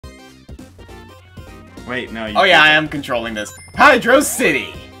Wait, no. Oh yeah, I am controlling this.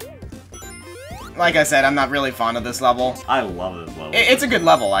 Hydrocity. Like I said, I'm not really fond of this level. I love this level. It's a good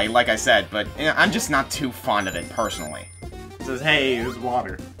level, like I said, but I'm just not too fond of it personally. It says, hey, there's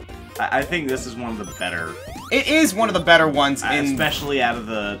water. I think this is one of the better... It is one of the better ones especially out of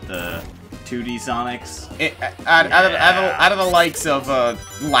the 2D Sonics. Out of the likes of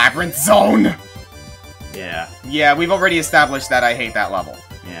Labyrinth Zone. Yeah. Yeah, we've already established that I hate that level.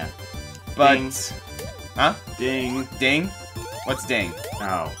 Yeah. But... Ding. Huh? Ding. Ding? What's ding?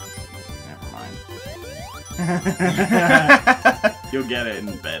 Oh. Never mind. You'll get it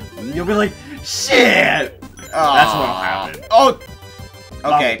in bed. You'll be like, shit! That's what'll happen. Oh!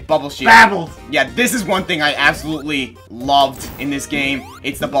 Okay, Bubble Shield. Babbled! Yeah, this is one thing I absolutely loved in this game.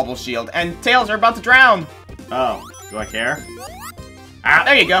 It's the Bubble Shield. And Tails are about to drown! Oh, do I care? Ah,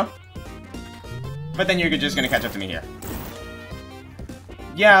 there you go. But then you're just gonna catch up to me here.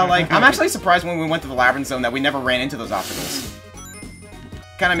 Yeah, like, I'm actually surprised when we went to the Labyrinth Zone that we never ran into those obstacles.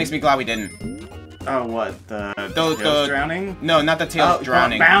 Kinda makes me glad we didn't. Oh, what? The Tails drowning? No, not the Tails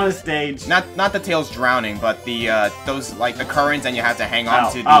drowning. Bonus stage. Not the Tails drowning, but the those like the currents, and you have to hang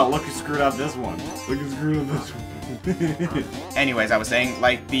on to the... Oh, look who screwed up this one. Look who screwed up this one. Anyways, I was saying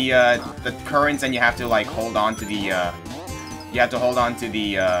like the currents, and you have to like hold on to the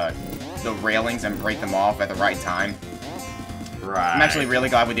the railings and break them off at the right time. Right. I'm actually really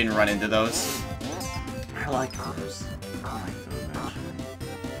glad we didn't run into those. I like those.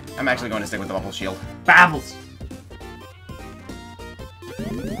 I'm actually going to stick with the Bubble Shield. Babbles!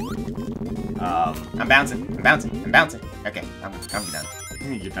 I'm bouncing. Okay, I'm done.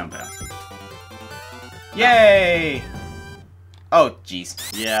 You're done bouncing. Yay! Oh, jeez.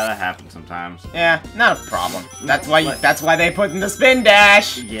 Yeah, that happens sometimes. Yeah, not a problem. That's why they put in the spin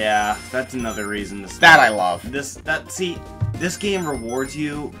dash! Yeah, that's another reason to that I love. See, this game rewards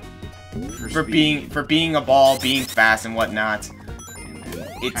you for being a ball, being fast and whatnot.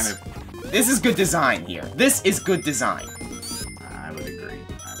 This is good design here. This is good design. I would agree.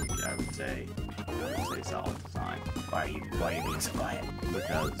 I would say solid design. Why are you being so quiet?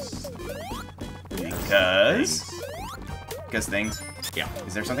 Because things. Yeah.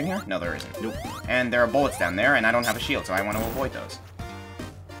 Is there something here? No, there isn't. Nope. And there are bullets down there, and I don't have a shield, so I want to avoid those.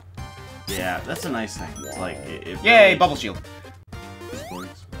 Yeah, that's a nice thing. It's like yay, really... bubble shield.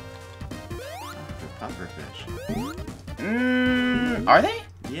 Sports. Pufferfish. Are they?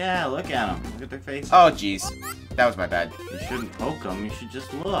 Yeah, look at them. Look at their faces. Oh, jeez. That was my bad. You shouldn't poke them. You should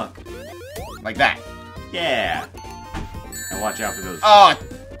just look. Like that. Yeah. And watch out for those. Oh.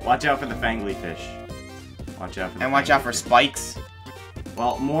 Watch out for the fangly fish. Watch out for. And watch out for spikes.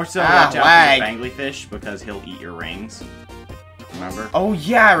 Well, more so watch out for the fangly fish because he'll eat your rings. Remember? Oh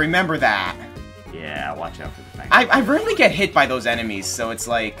yeah, I remember that. Yeah, watch out for the fangly. I rarely get hit by those enemies, so it's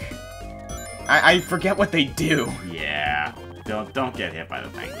like I forget what they do. Yeah. Don't get hit by the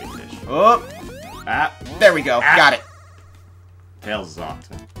fangly fish. Oh. Ah. There we go. Ah. Got it. Tails is off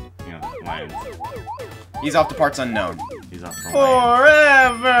to, land. He's off to parts unknown. He's off to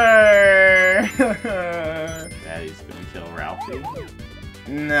forever. Daddy's gonna kill Ralphie.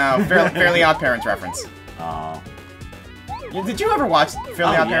 No, Fairly Odd Parents reference. Oh. Did you ever watch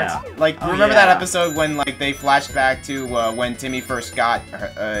Fairly Odd Parents? Like, remember that episode when like they flashed back to when Timmy first got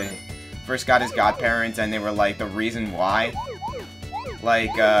his godparents, and they were like the reason why?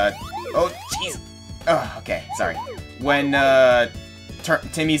 Like, oh jeez. Oh, okay, sorry. When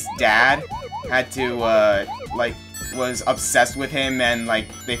Timmy's dad had to like was obsessed with him, and like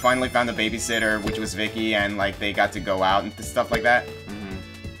they finally found a babysitter, which was Vicky, and like they got to go out and stuff like that.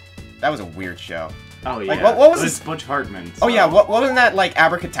 That was a weird show. Oh yeah. Like what was this? Butch Hartman. So. Oh yeah, what wasn't that like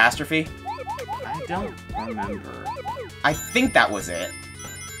Abracatastrophe? I don't remember. I think that was it,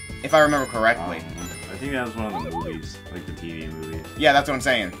 if I remember correctly. I think that was one of the movies, like the TV movies. Yeah, that's what I'm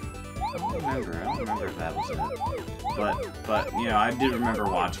saying. I don't remember if that was it. But you know, I did remember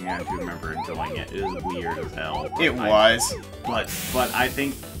watching it. I do remember enjoying it. It was weird as hell. It was. But I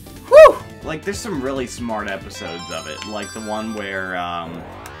think. Whew! Like, there's some really smart episodes of it. Like the one where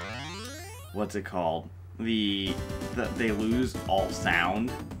what's it called? They lose all sound.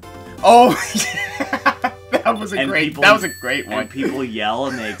 Oh, yeah. That was a great one. And people yell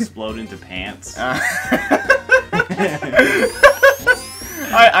and they explode into pants.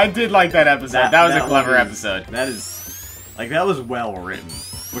 I did like that episode. That was a clever episode. That was well written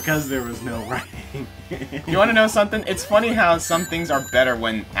because there was no writing. You want to know something? It's funny how some things are better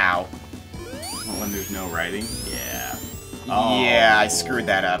when when there's no writing. Yeah. Oh. Yeah, I screwed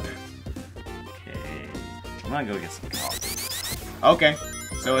that up. Okay. I'm gonna go get some coffee. Okay.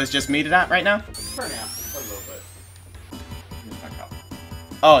 So it's just me to that right now? For now. A little bit.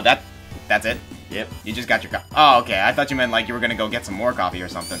 Oh, that's it? Yep, you just got your coffee. Oh, okay, I thought you meant like you were gonna go get some more coffee or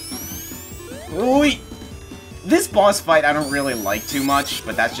something. Ooh, this boss fight I don't really like too much,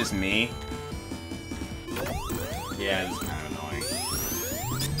 but that's just me. Yeah, it's kind of annoying.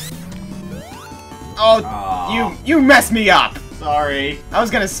 Oh, you messed me up! Sorry. I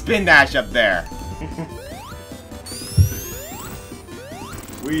was gonna spin dash up there.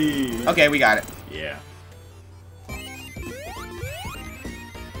 Okay, we got it. Yeah.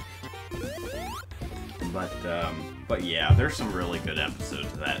 But yeah, there's some really good episodes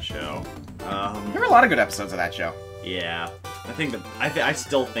of that show. There are a lot of good episodes of that show. Yeah, I think that I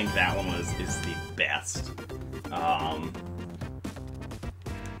still think that one is the best. I'm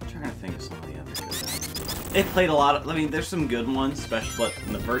trying to think of some of the other good ones. They played a lot of. I mean, there's some good ones, especially but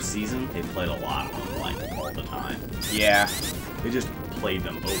in the first season. They played a lot of them like all the time. Yeah. They just played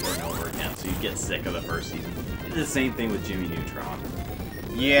them over and over again, so you get sick of the first season. They did the same thing with Jimmy Neutron.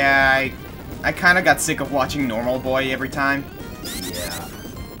 Yeah, I kind of got sick of watching Normal Boy every time. Yeah.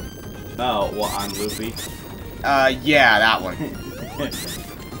 Oh, well, I'm Loopy. Yeah, that one.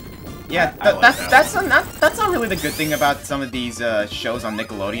 Yeah, that's not really the good thing about some of these shows on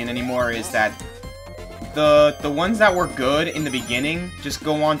Nickelodeon anymore, is that the ones that were good in the beginning just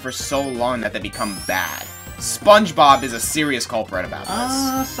go on for so long that they become bad. SpongeBob is a serious culprit about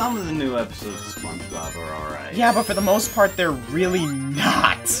this. Some of the new episodes of SpongeBob are alright. Yeah, but for the most part, they're really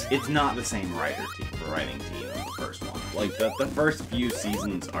not. It's not the same writing team as the first one. Like, the first few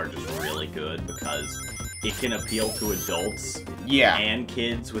seasons are just really good because it can appeal to adults and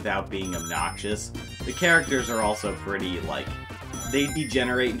kids without being obnoxious. The characters are also pretty, like, they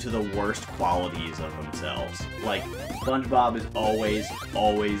degenerate into the worst qualities of themselves. Like, SpongeBob is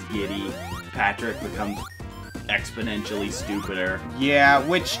always giddy. Patrick becomes exponentially stupider. Yeah,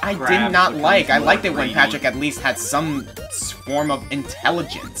 which I did not like. I liked it when Patrick at least had some form of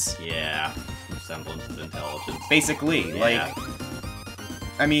intelligence. Yeah, some semblance of intelligence. Basically, yeah. Like,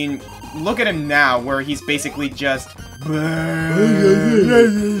 I mean, look at him now, where he's basically just...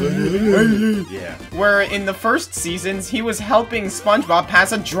 Yeah. Where in the first seasons, he was helping SpongeBob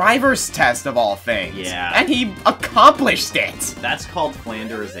pass a driver's test of all things. Yeah. And he accomplished it! That's called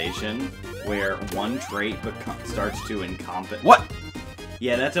Flanderization, where one trait starts to encompass... What?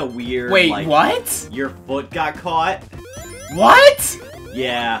 Yeah, that's a weird... Wait, like, what? Your foot got caught? What?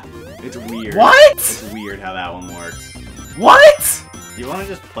 Yeah, it's weird. What? It's weird how that one works. What? Do you want to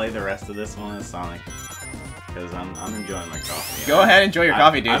just play the rest of this one as Sonic? Because I'm enjoying my coffee. Go ahead, enjoy your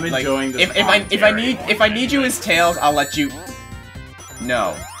coffee, dude. I'm enjoying this. If I need you as Tails, I'll let you.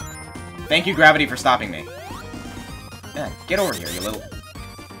 No. Thank you, Gravity, for stopping me. Yeah, get over here, you little.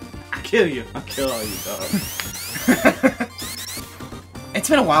 I'll kill you. I'll kill all you, dog. It's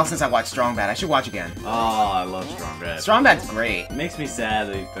been a while since I watched Strong Bad. I should watch again. Oh, I love Strong Bad. Strong Bad's great. It makes me sad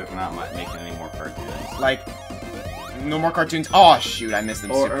that they're not making any more cartoons. Like, no more cartoons. Oh shoot, I missed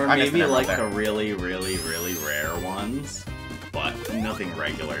them. Or maybe like the really rare ones, but nothing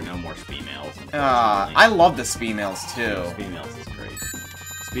regular. No more Speemails. I love the Speemails too. Speemails is great.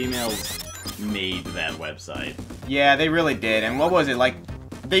 Speemails made that website. Yeah, they really did. And what was it like?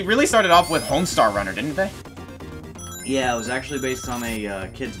 They really started off with Homestar Runner, didn't they? Yeah, it was actually based on a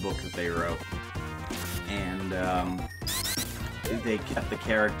kid's book that they wrote, and they kept the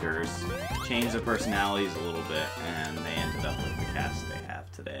characters, changed their personalities a little bit, and they ended up with the cast they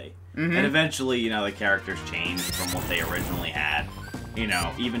have today. Mm-hmm. And eventually, you know, the characters changed from what they originally had, you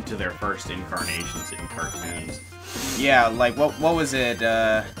know, even to their first incarnations in cartoons. Yeah, like what was it?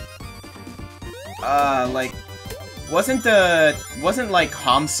 Like wasn't like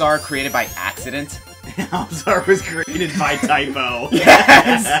Homsar created by accident? Homsar was created by typo.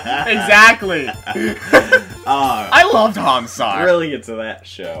 Yes, exactly. I loved Homsar. Really into that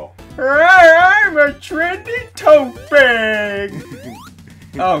show. I'm a trendy tote bag.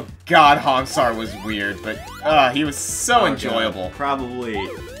 Oh god, Homsar was weird, but he was so enjoyable. God.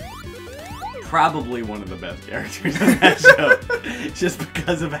 Probably one of the best characters in that show, just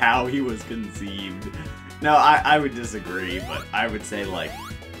because of how he was conceived. No, I would disagree, but I would say like.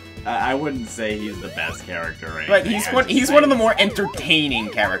 I wouldn't say he's the best character or anything. But he's one of the more entertaining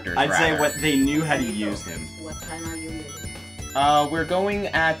characters, I'd say what they knew how to use him. What time are you leaving? We're going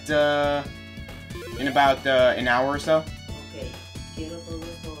at, in about, an hour or so. Okay. Quiero todo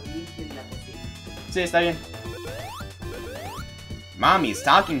esto limpio en la cocina. Sí, está bien. Mommy's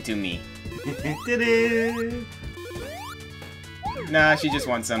talking to me. Nah, she just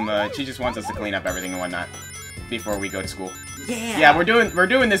wants us to clean up everything and whatnot before we go to school. Yeah, we're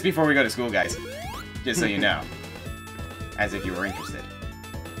doing this before we go to school, guys. Just so you know. As if you were interested.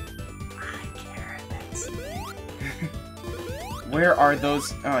 I care. Where are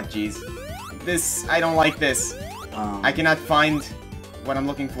those? Oh, jeez. This, I don't like this. I Um, cannot find what I'm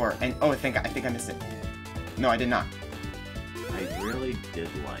looking for. And, oh, I think I missed it. No, I did not. I really did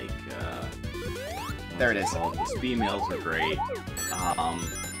like, There it is. called? The females are great.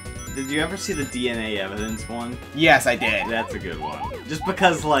 Did you ever see the DNA evidence one? Yes, I did. That's a good one. Just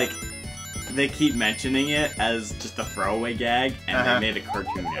because, like, they keep mentioning it as just a throwaway gag, and they made a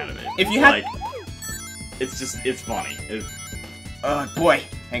cartoon out of it. If you like, it's funny. Oh, boy.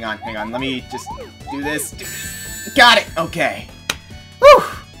 Hang on. Let me just do this. Got it. Okay. Whew.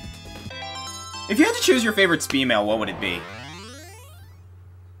 If you had to choose your favorite female, what would it be?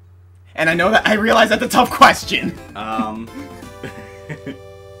 And I realize that's a tough question.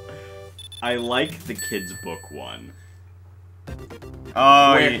 I like the kids' book one.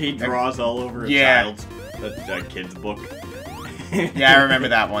 Oh, where he draws all over a child's kid's book. Yeah, I remember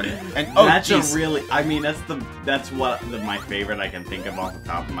that one. And oh, that's geez. a really. I mean, that's my favorite I can think of off the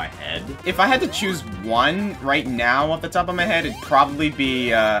top of my head. If I had to choose one right now off the top of my head, it'd probably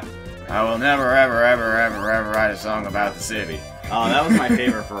be I will never ever write a song about the city. Oh, that was my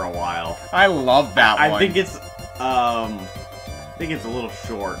favorite for a while. I love that one. I think it's a little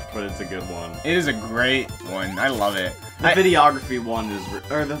short, but it's a good one. It is a great one. I love it. The videography one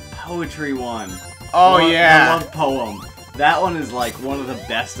or the poetry one. Oh, yeah. The love poem. That one is like one of the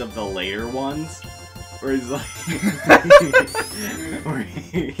best of the later ones. Where he's like, where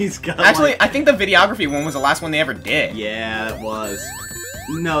he's got. Actually, like, I think the videography one was the last one they ever did. yeah, it was.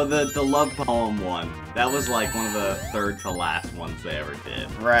 No, the love poem one. That was like one of the third to last ones they ever did.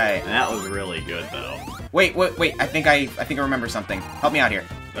 Right. And that was really good though. Wait. I think I remember something. Help me out here.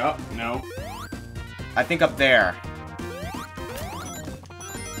 Oh no. I think up there.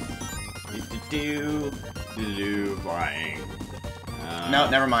 Flying. No,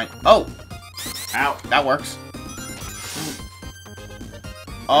 never mind. Oh, Ow. that works.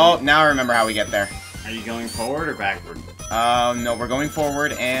 Oh, now I remember how we get there. Are you going forward or backward? No, we're going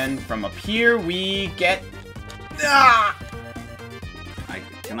forward, and from up here we get. Ah!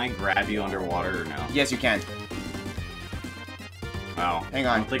 Can I grab you underwater or no? Yes, you can. Oh. Hang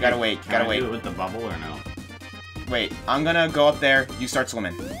on, I don't think gotta I- wait, can gotta I wait. do it with the bubble or no? Wait, I'm gonna go up there. You start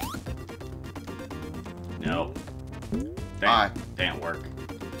swimming. Nope. Ah. Didn't work.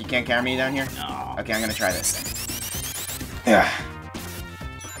 You can't carry me down here? No. Okay, I'm gonna try this thing. Ugh.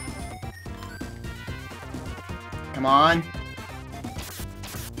 Come on.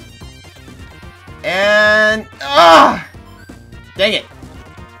 And... ah! Dang it.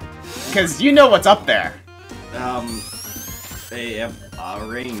 Because you know what's up there. A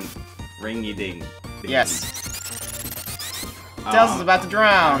ring. Ringy-ding. Yes. Tails is about to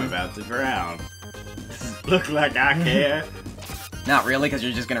drown. I'm about to drown. Look like I care. Not really, because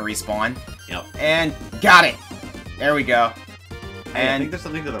you're just gonna respawn. Yep. And got it. There we go. Hey, I And think there's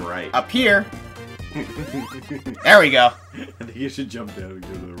something to the right. up here. There we go. I think you should jump down and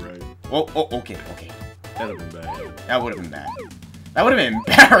go to the right. Oh, okay. That'd have been bad. That would have been bad. That would have been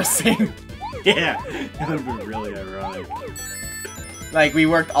embarrassing. Yeah, that would have been really ironic. Like, we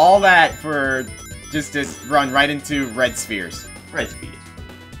worked all that for just to run right into red spheres. Red speed.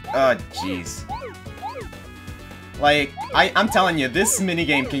 Oh, jeez. Like, I'm telling you, this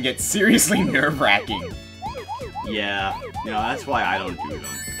minigame can get seriously nerve-wracking. Yeah, you know, that's why I don't do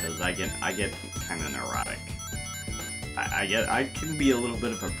them, because I get kind of neurotic. I can be a little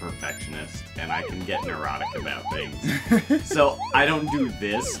bit of a perfectionist, and I can get neurotic about things. So I don't do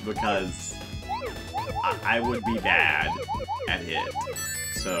this because I would be bad at it.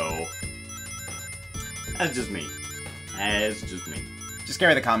 So that's just me. It's just me. Just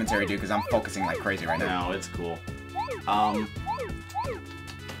carry the commentary, dude, because I'm focusing like crazy right now. No, it's cool. I'm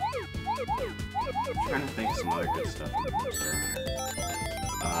trying to think of some other good stuff.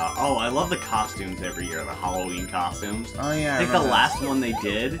 Oh, I love the costumes every year, the Halloween costumes. Oh, yeah, I think the last one they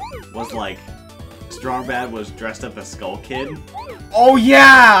did was like, Strong Bad was dressed up as Skull Kid. Oh,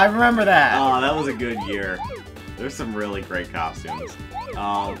 yeah! I remember that! Oh, that was a good year. There's some really great costumes.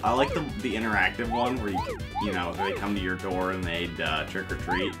 I like the interactive one where you know, they come to your door and they'd trick or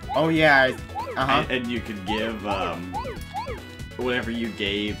treat. Oh, yeah. And you could give, whatever you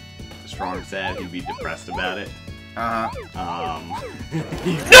gave Strong Sad, he'd be depressed about it. No!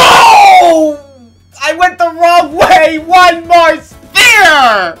 I went the wrong way! One more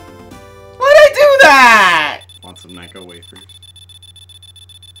sphere! Why'd I do that? Want some Nyko wafers?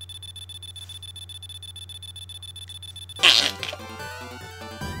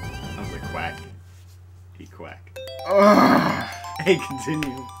 That was a quack. He quack. Ugh. Hey,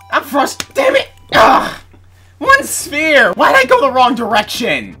 continue. I'm frustrated. Damn it! Ugh. One sphere! Why'd I go the wrong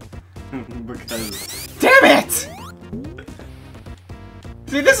direction? Because... Damn it!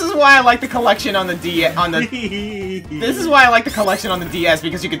 See, this is why I like the collection on the This is why I like the collection on the DS,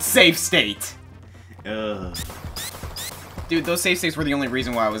 because you could save state. Ugh. Dude, those save states were the only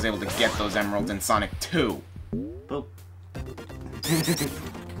reason why I was able to get those emeralds in Sonic 2. Boop.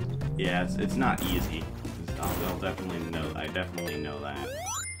 Yeah, it's not easy. I'll definitely know. I definitely know that.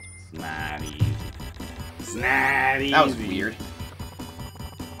 It's not easy. It's not easy. That was weird.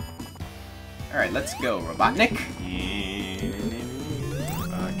 Alright, let's go, Robotnik.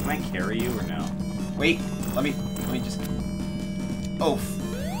 Can I carry you or no? Wait, let me just... Oh.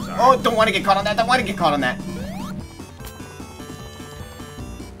 Sorry. Oh, don't want to get caught on that, don't want to get caught on that.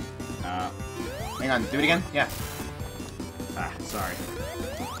 Hang on, do it again? Yeah. Ah, sorry.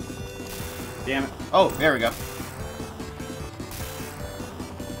 Damn it. Oh, there we go.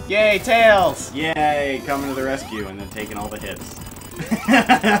 Yay, Tails! Yay, coming to the rescue and then taking all the hits.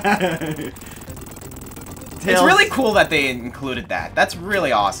 It's really cool that they included that. That's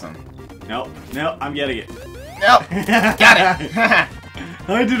really awesome. Nope, nope, I'm getting it. Nope, got it!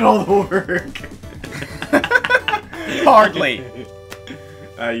 I did all the work. Hardly.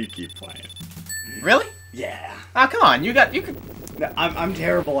 You keep playing. Really? Yeah. Oh, come on, you could... I'm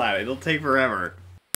terrible at it. It'll take forever.